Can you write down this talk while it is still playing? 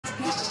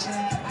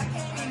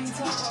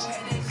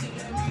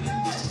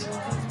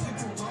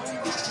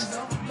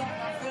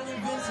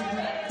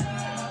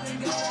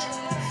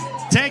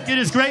Tank, it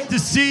is great to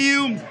see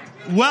you.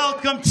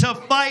 Welcome to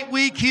Fight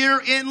Week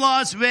here in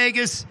Las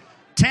Vegas.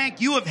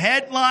 Tank, you have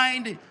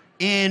headlined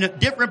in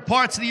different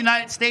parts of the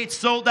United States,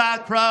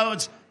 sold-out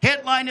crowds,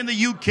 headlined in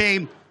the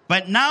UK,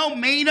 but now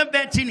main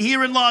eventing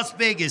here in Las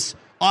Vegas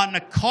on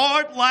a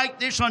card like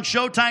this on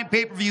Showtime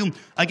pay-per-view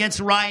against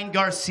Ryan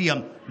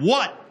Garcia.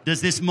 What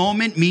does this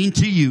moment mean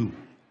to you?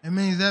 It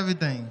means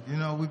everything. You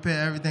know, we put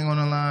everything on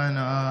the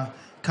line.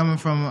 Coming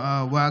from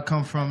where I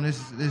come from,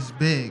 this is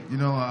big. You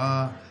know,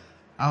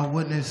 I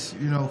witnessed,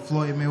 you know,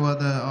 Floyd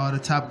Mayweather, all the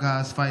top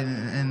guys fighting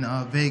in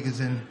Vegas,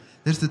 and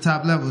this is the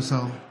top level,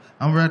 so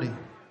I'm ready.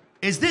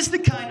 Is this the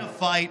kind of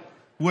fight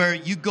where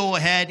you go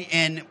ahead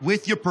and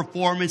with your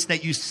performance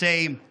that you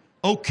say,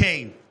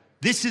 okay,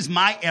 this is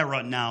my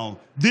era now.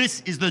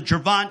 This is the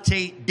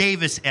Gervonta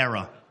Davis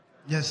era?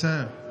 Yes,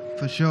 sir,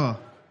 for sure,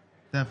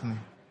 definitely.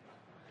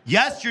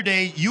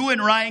 Yesterday, you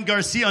and Ryan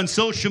Garcia on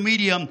social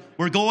media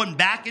were going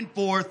back and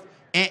forth,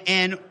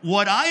 and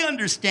what I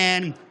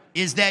understand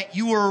is that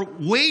you were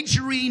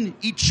wagering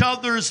each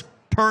other's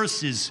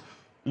purses.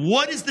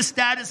 What is the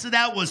status of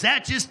that? Was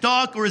that just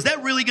talk, or is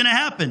that really going to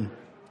happen?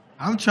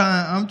 I'm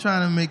trying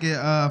to make it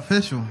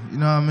official. You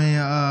know what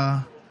I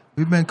mean?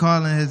 We've been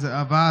calling his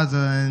advisor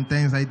and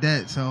things like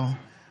that, so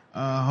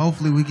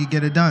hopefully we could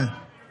get it done.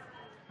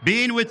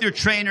 Being with your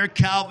trainer,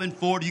 Calvin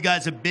Ford, you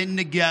guys have been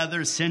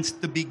together since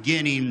the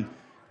beginning.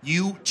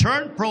 You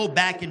turned pro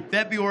back in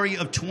February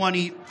of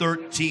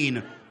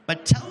 2013.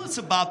 But tell us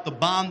about the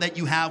bond that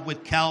you have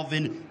with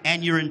Calvin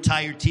and your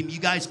entire team. You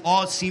guys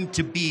all seem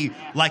to be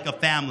like a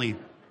family.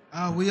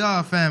 We are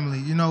a family.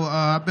 You know,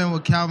 I've been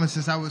with Calvin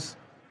since I was,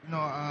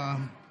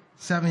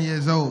 7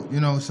 years old, you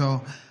know,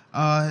 so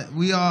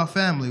we are a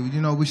family.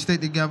 You know, we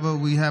stick together.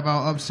 We have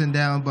our ups and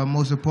downs, but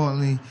most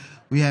importantly,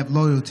 we have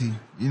loyalty,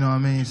 you know what I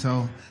mean?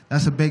 So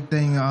that's a big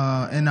thing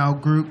in our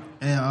group,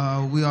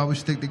 and we always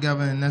stick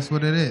together, and that's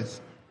what it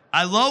is.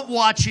 I love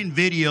watching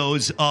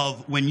videos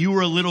of when you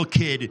were a little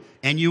kid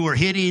and you were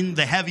hitting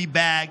the heavy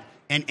bag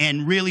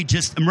and really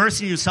just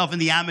immersing yourself in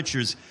the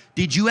amateurs.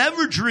 Did you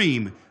ever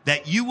dream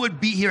that you would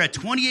be here at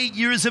 28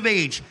 years of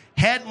age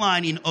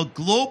headlining a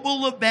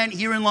global event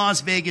here in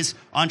Las Vegas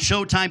on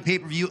Showtime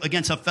pay-per-view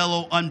against a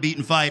fellow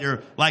unbeaten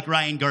fighter like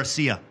Ryan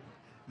Garcia?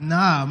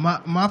 Nah,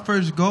 my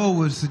first goal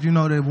was,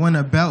 to win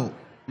a belt.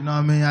 You know what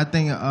I mean? I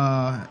think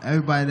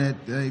everybody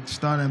that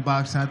started in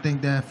boxing, I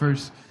think that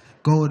first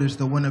goal is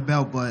to win a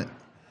belt, but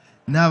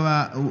never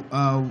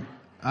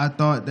I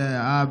thought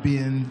that I'd be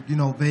in,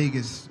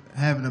 Vegas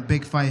having a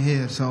big fight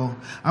here. So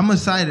I'm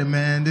excited,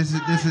 man. This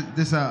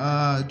is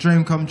a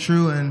dream come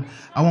true, and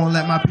I won't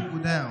let my people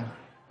down.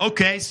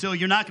 Okay, so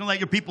you're not going to let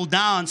your people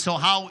down. So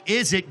how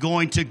is it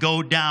going to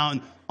go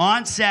down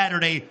on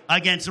Saturday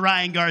against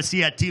Ryan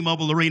Garcia at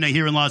T-Mobile Arena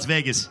here in Las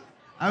Vegas?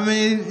 I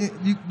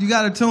mean, you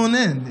got to tune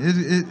in.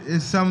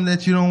 It's something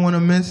that you don't want to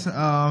miss.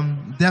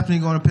 Definitely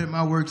going to put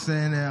my works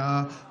in,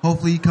 and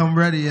hopefully you come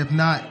ready. If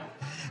not,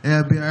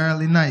 it'll be an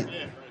early night.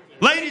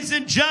 Ladies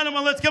and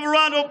gentlemen, let's give a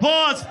round of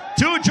applause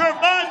to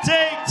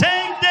Gervonta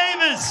Davis.